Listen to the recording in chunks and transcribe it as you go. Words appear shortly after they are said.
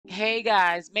Hey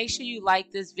guys, make sure you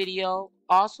like this video.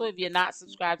 Also, if you're not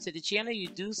subscribed to the channel, you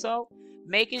do so,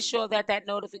 making sure that that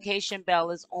notification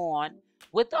bell is on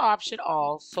with the option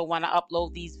all, so when I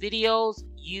upload these videos,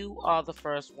 you are the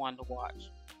first one to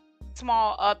watch.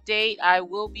 Small update, I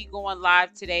will be going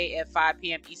live today at 5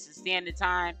 p.m. Eastern Standard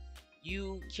Time.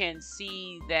 You can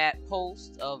see that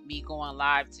post of me going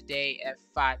live today at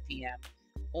 5 p.m.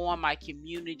 on my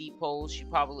community post. You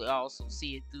probably also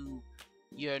see it through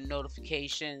your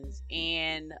notifications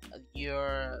and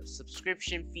your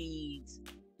subscription feeds,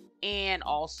 and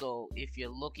also if you're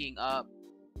looking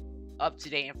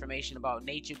up-to-date information about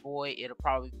Natureboy, it'll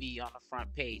probably be on the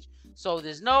front page. So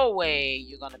there's no way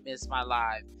you're gonna miss my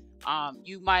live.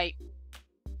 You might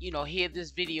hear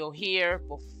this video here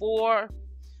before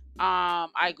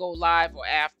I go live or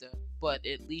after, but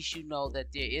at least you know that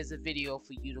there is a video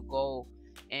for you to go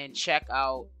and check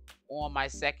out on my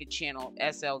second channel,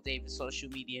 sldaviswhatever Social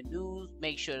Media News.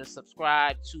 Make sure to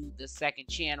subscribe to the second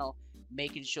channel,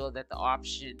 making sure that the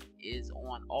option is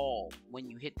on all when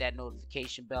you hit that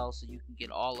notification bell so you can get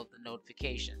all of the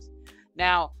notifications.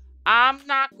 Now, I'm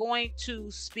not going to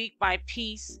speak my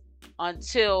piece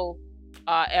until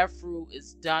Efuru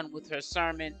is done with her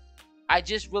sermon. I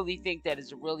just really think that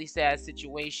it's a really sad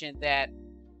situation that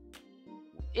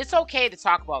it's okay to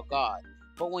talk about God,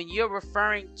 but when you're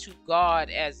referring to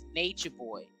God as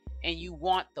Natureboy and you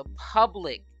want the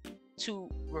public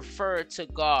to refer to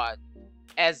God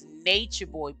as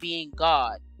Natureboy being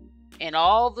God, and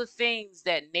all the things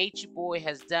that Natureboy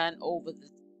has done over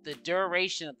the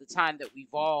duration of the time that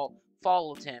we've all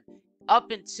followed him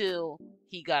up until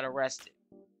he got arrested,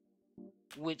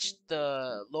 which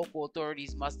the local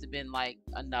authorities must have been like,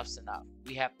 enough's enough.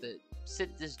 We have to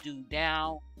sit this dude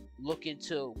down, look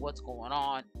into what's going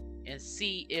on, and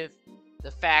see if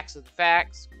the facts are the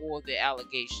facts or the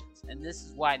allegations. And this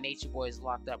is why Natureboy is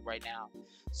locked up right now.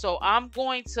 So I'm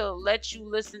going to let you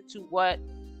listen to what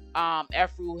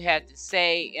Efuru had to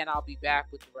say, and I'll be back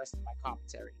with the rest of my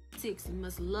commentary. 6, you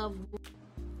must love.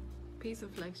 Peace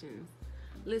reflections.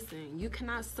 Listen, you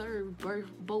cannot serve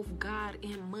both God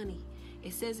and money.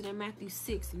 It says it in Matthew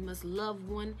 6, you must love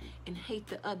one and hate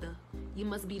the other. You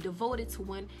must be devoted to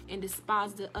one and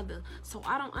despise the other. So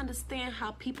I don't understand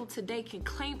how people today can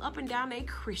claim up and down they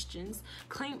Christians,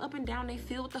 claim up and down they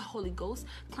filled with the Holy Ghost,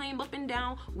 claim up and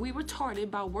down we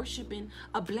retarded by worshiping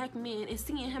a black man and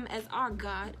seeing him as our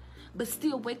God, but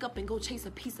still wake up and go chase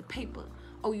a piece of paper.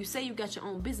 Oh, you say you got your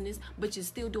own business, but you're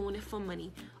still doing it for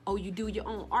money. Oh, you do your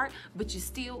own art, but you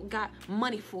still got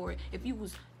money for it. If you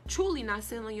was truly not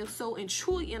selling your soul and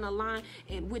truly in a line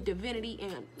and with divinity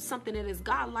and something that is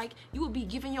godlike, you would be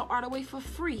giving your art away for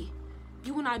free.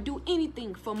 You will not do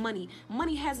anything for money.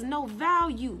 Money has no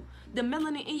value. The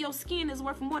melanin in your skin is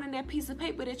worth more than that piece of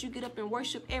paper that you get up and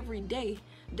worship every day.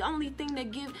 The only thing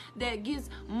that gives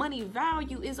money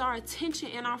value is our attention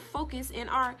and our focus and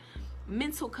our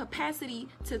mental capacity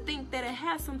to think that it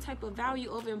has some type of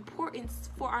value of importance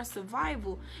for our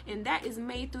survival, and that is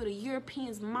made through the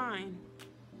European's mind.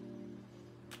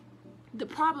 The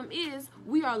problem is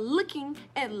we are looking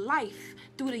at life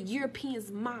through the European's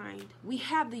mind. We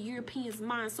have the European's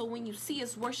mind. So when you see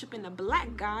us worshiping a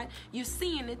black God, you're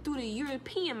seeing it through the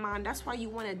European mind. That's why you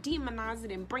want to demonize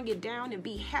it and bring it down and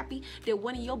be happy that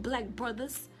one of your black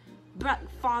brothers, black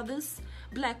fathers,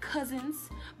 black cousins,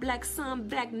 black son,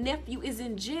 black nephew is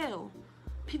in jail.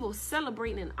 People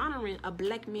celebrating and honoring a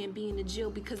black man being in jail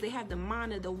because they have the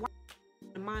mind of the white,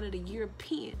 the mind of the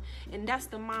European, and that's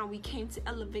the mind we came to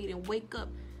elevate and wake up,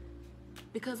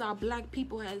 because our black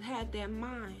people have had that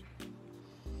mind.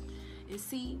 And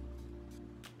see,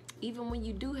 even when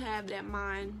you do have that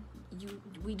mind,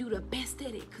 we do the best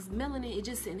at it, because melanin, it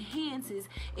just enhances,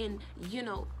 and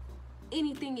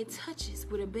anything it touches.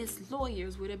 We're the best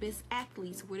lawyers, we're the best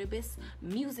athletes, we're the best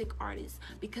music artists,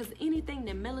 because anything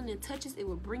that melanin touches, it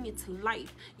will bring it to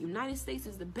life. United States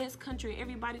is the best country, and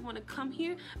everybody want to come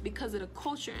here because of the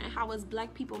culture and how us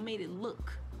black people made it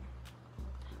look.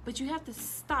 But you have to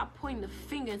stop pointing the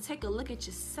finger and take a look at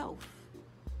yourself.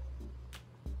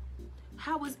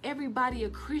 How is everybody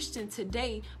a Christian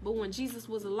today? But when Jesus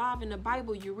was alive in the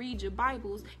Bible, you read your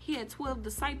Bibles, he had 12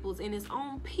 disciples, and his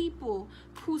own people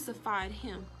crucified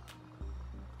him.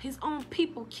 His own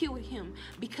people killed him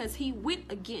because he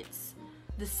went against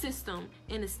the system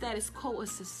and the status quo of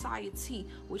society,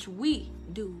 which we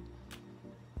do.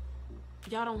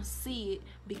 Y'all don't see it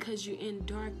because you're in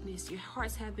darkness. Your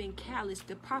hearts have been calloused.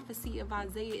 The prophecy of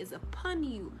Isaiah is upon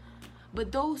you.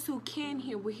 But those who can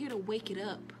hear, we're here to wake it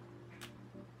up.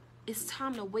 It's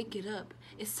time to wake it up.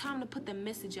 It's time to put the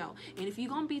message out. And if you're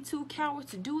going to be too coward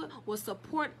to do it, well,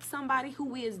 support somebody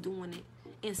who is doing it.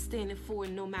 and standing for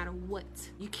it no matter what.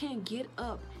 You can't get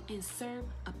up and serve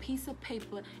a piece of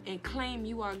paper and claim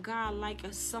you are God like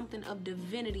a something of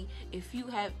divinity if you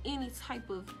have any type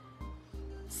of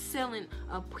selling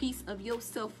a piece of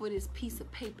yourself for this piece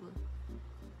of paper.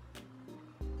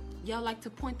 Y'all like to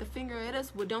point the finger at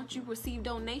us. Well, don't you receive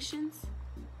donations?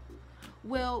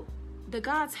 Well, the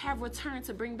gods have returned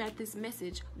to bring back this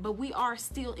message, but we are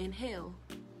still in hell.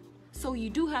 So you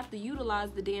do have to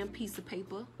utilize the damn piece of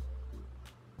paper,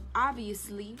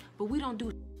 obviously, but we don't do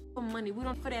it for money. We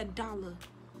don't for that dollar.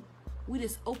 We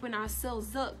just open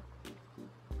ourselves up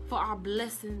for our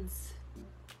blessings.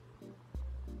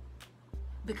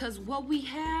 Because what we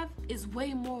have is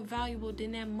way more valuable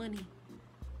than that money.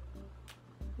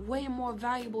 Way more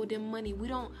valuable than money. We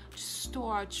don't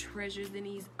store our treasures in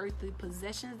these earthly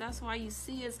possessions. That's why you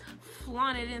see us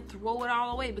flaunt it and throw it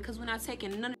all away, because we're not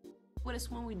taking none of it with us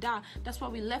when we die. That's why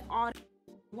we left all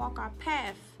walk our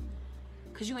path,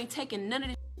 because you ain't taking none of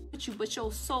it with you but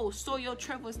your soul. Store your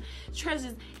treasures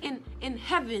in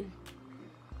heaven,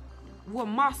 where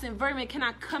moss and vermin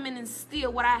cannot come in and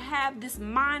steal what I have. This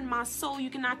mind, my soul,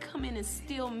 you cannot come in and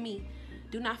steal me.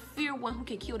 Do not fear one who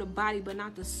can kill the body but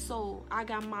not the soul. I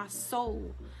got my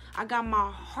soul. I got my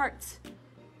heart.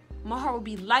 My heart will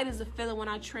be light as a feather when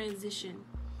I transition,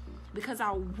 because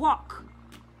I walk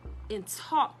and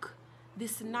talk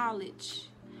this knowledge.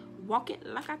 Walk it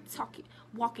like I talk it.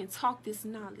 Walk and talk this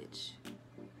knowledge.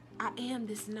 I am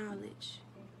this knowledge.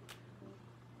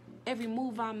 Every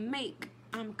move I make,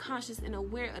 I'm conscious and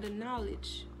aware of the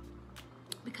knowledge.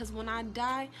 Because when I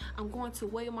die, I'm going to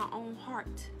weigh my own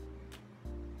heart.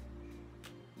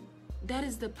 That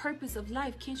is the purpose of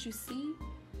life. Can't you see?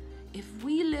 If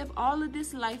we live all of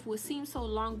this life, what seems so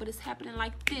long, but it's happening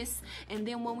like this, and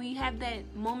then when we have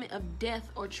that moment of death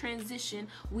or transition,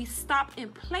 we stop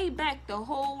and play back the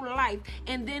whole life,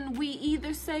 and then we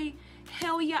either say,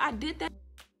 hell yeah, I did that,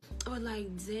 or like,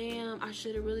 damn, I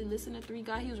should have really listened to Three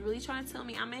God. He was really trying to tell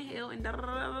me I'm in hell, and da da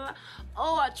da da.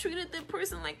 Oh, I treated that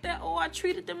person like that. Oh, I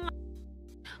treated them like,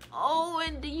 oh,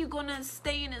 and then you're gonna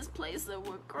stay in this place of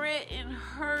regret and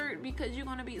hurt, because you're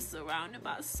gonna be surrounded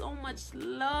by so much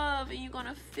love, and you're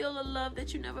gonna feel a love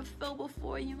that you never felt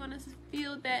before. You're gonna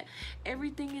feel that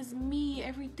everything is me,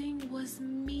 everything was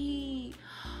me.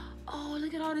 Oh,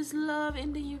 look at all this love.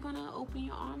 And then you're gonna open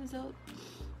your arms up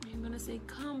and you're gonna say,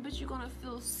 come, but you're gonna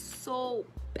feel so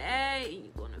bad, and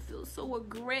you're gonna feel so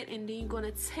regret, and then you're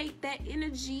gonna take that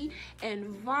energy and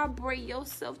vibrate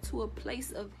yourself to a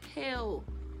place of hell.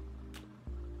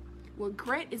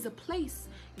 Regret is a place.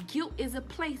 Guilt is a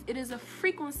place. It is a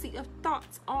frequency of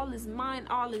thoughts. All is mind,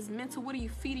 all is mental. What are you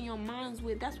feeding your minds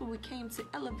with? That's what we came to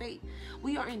elevate.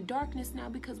 We are in darkness now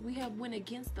because we have went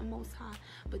against the Most High.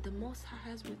 But the Most High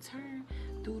has returned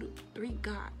through the three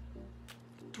God.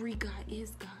 Three God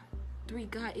is God. Three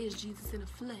God is Jesus in the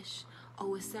flesh.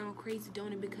 Oh, it sounds crazy,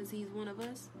 don't it? Because he's one of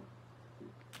us.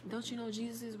 Don't you know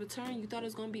Jesus is returning? You thought it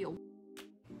was going to be a...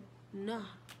 Nah.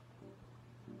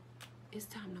 It's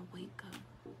time to wake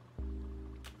up.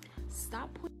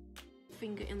 Stop putting your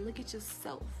finger and look at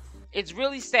yourself. It's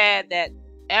really sad that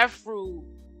Efuru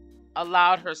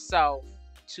allowed herself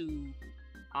to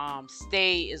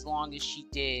stay as long as she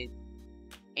did,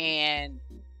 and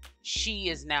she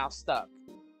is now stuck.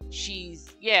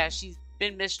 She's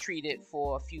been mistreated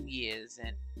for a few years,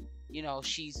 and you know,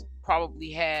 she's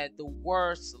probably had the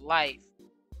worst life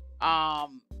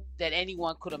that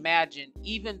anyone could imagine,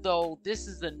 even though this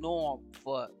is the norm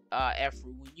for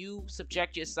Efuru. When you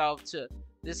subject yourself to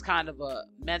this kind of a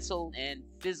mental and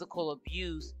physical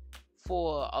abuse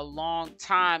for a long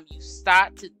time, you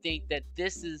start to think that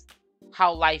this is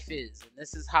how life is, and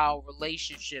this is how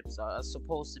relationships are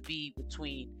supposed to be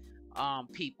between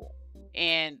people.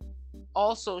 And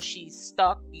also, she's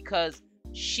stuck because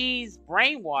she's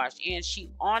brainwashed, and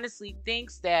she honestly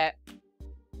thinks that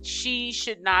she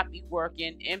should not be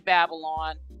working in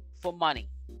Babylon for money.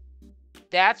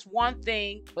 That's one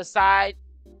thing, beside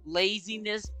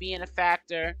laziness being a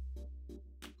factor,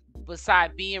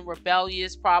 beside being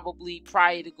rebellious probably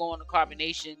prior to going to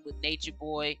carbonation with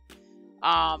Natureboy.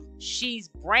 She's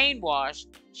brainwashed.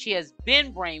 She has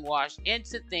been brainwashed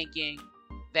into thinking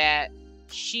that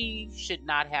she should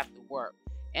not have to work.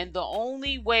 And the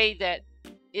only way that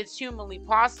it's humanly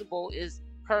possible is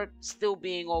her still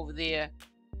being over there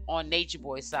on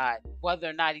Natureboy's side, whether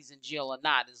or not he's in jail or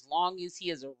not. As long as he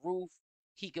has a roof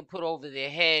he can put over their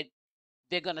head,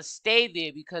 they're going to stay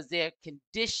there because they're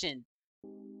conditioned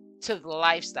to the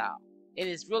lifestyle. And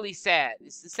it's really sad.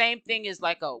 It's the same thing as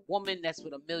like a woman that's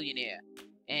with a millionaire,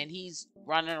 and he's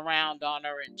running around on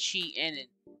her and cheating and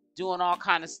doing all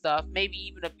kind of stuff, maybe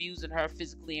even abusing her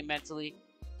physically and mentally.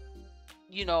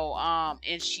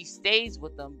 and she stays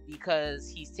with him because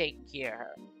he's taking care of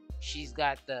her. She's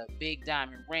got the big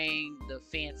diamond ring, the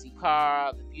fancy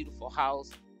car, the beautiful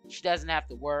house. She doesn't have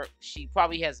to work. She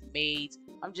probably has maids.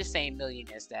 I'm just saying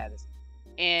millionaire status.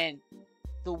 And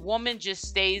the woman just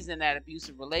stays in that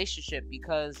abusive relationship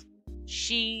because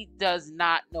she does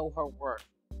not know her worth.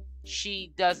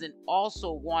 She doesn't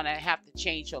also want to have to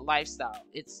change her lifestyle.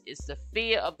 It's the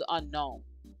fear of the unknown.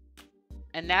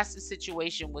 And that's the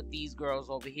situation with these girls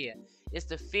over here. It's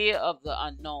the fear of the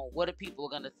unknown. What are people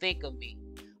going to think of me?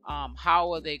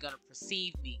 How are they going to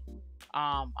perceive me?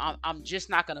 I'm just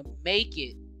not going to make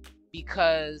it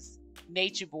because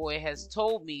Natureboy has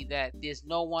told me that there's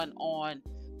no one on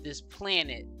this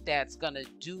planet that's going to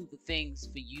do the things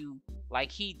for you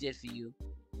like he did for you.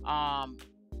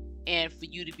 And for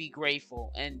you to be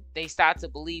grateful. And they start to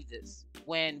believe this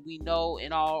when we know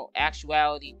in all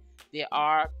actuality there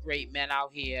are great men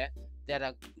out here that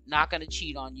are not going to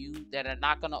cheat on you, that are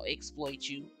not going to exploit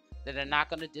you, that are not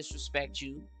going to disrespect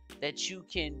you, that you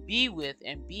can be with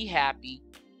and be happy,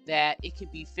 that it can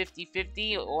be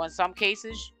 50-50, or in some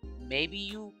cases maybe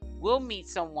you will meet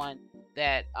someone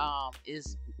that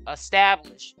is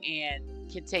established and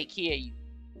can take care of you,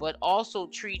 but also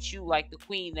treat you like the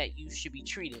queen that you should be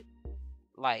treated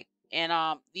like.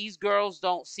 And these girls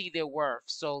don't see their worth,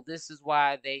 so this is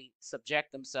why they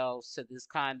subject themselves to this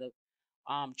kind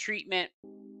of treatment,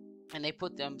 and they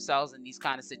put themselves in these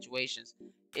kind of situations.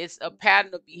 It's a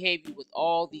pattern of behavior with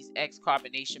all these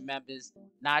X-Carbon Nation members,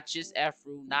 not just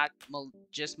Efuru, not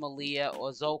just Malia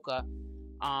or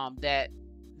𝗪𝗪, that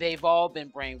they've all been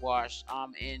brainwashed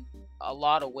in a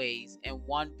lot of ways, and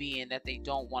one being that they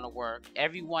don't want to work.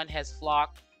 Everyone has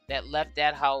flocked that left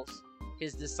that house,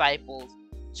 his disciples,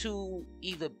 to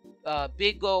either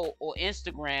Bigo or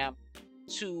Instagram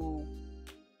to,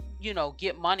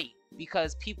 get money,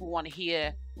 because people want to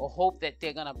hear or hope that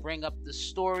they're going to bring up the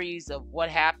stories of what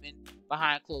happened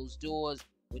behind closed doors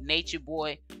with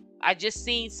Natureboy. I just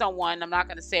seen someone, I'm not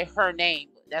going to say her name,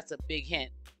 but that's a big hint.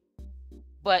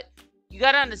 But you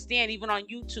got to understand, even on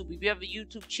YouTube, if you have a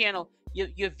YouTube channel,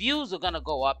 your views are going to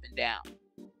go up and down.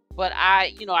 But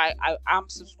I'm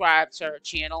subscribed to her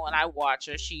channel and I watch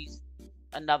her. She's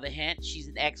another hint. She's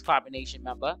an X-Carbon Nation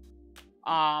member.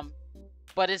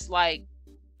 But it's like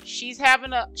she's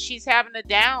having a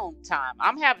downtime.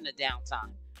 I'm having a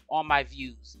downtime on my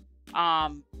views.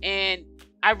 And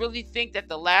I really think that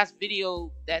the last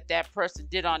video that person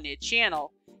did on their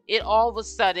channel, it all of a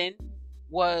sudden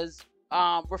was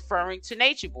referring to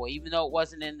Natureboy, even though it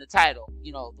wasn't in the title.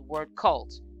 The word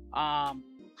cult.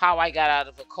 How I got out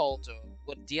of a cult, or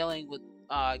what dealing with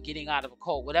getting out of a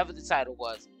cult, whatever the title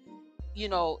was.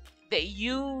 They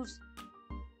use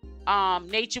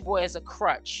Natureboy as a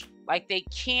crutch. Like they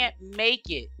can't make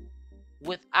it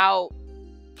without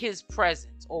his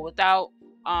presence, or without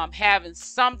having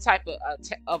some type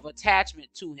of attachment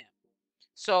to him.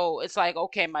 So it's like,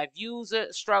 okay, my views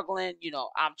are struggling.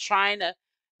 I'm trying to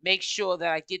make sure that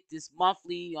I get this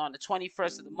monthly on the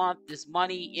 21st of the month, this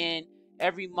money in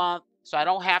every month, so I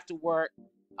don't have to work.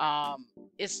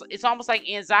 It's almost like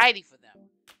anxiety for them.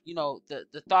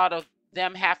 The thought of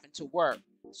them having to work.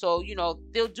 So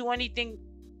they'll do anything,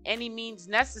 any means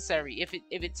necessary. If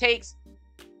it takes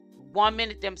 1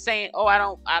 minute them saying, oh, I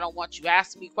don't want you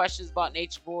asking me questions about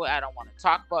Natureboy, I don't want to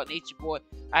talk about Natureboy,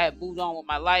 I have moved on with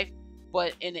my life.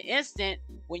 But in an instant,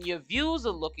 when your views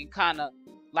are looking kind of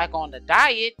like on the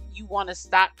diet, you want to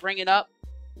stop bringing up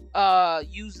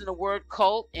using the word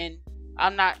cult. And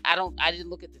I didn't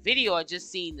look at the video, I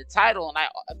just seen the title, and I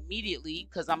immediately,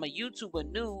 because I'm a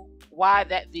YouTuber, knew why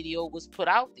that video was put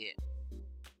out there.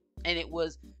 And it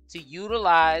was to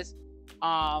utilize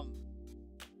not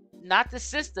the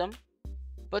system,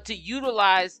 but to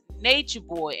utilize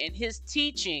Natureboy and his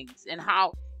teachings, and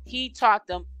how he taught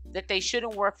them that they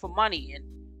shouldn't work for money, and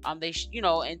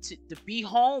and to be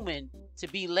home, and to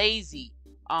be lazy,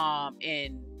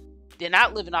 and they're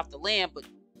not living off the land, but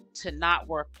to not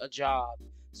work a job.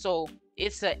 So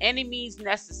it's any means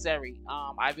necessary.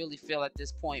 I really feel at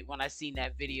this point, when I seen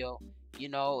that video,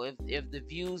 if the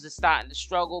views are starting to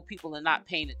struggle, people are not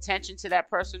paying attention to that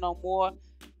person no more,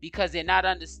 because they're not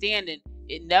understanding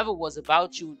it never was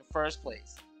about you in the first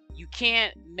place. You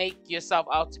can't make yourself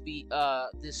out to be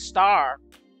this star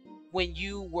when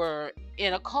you were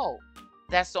in a cult.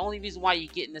 That's the only reason why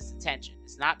you're getting this attention.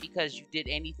 It's not because you did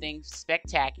anything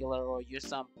spectacular, or you're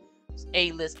some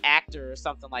A-list actor or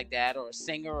something like that, or a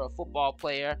singer or a football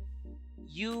player.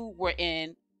 You were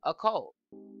in a cult,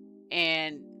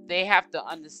 and they have to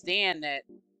understand that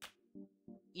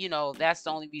that's the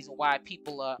only reason why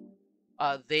people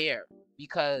are there,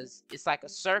 because it's like a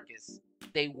circus.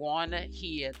 They want to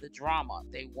hear the drama.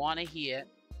 They want to hear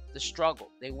the struggle.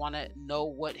 They want to know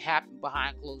what happened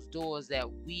behind closed doors that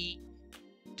we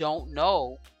don't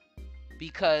know,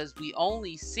 because we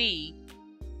only see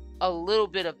a little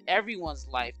bit of everyone's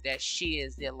life that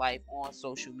shares their life on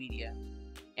social media.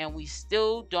 And we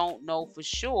still don't know for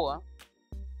sure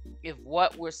if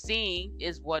what we're seeing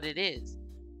is what it is.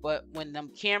 But when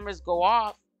them cameras go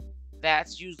off,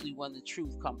 that's usually when the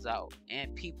truth comes out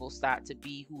and people start to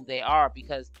be who they are,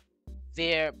 because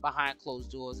they're behind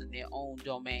closed doors in their own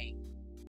domain.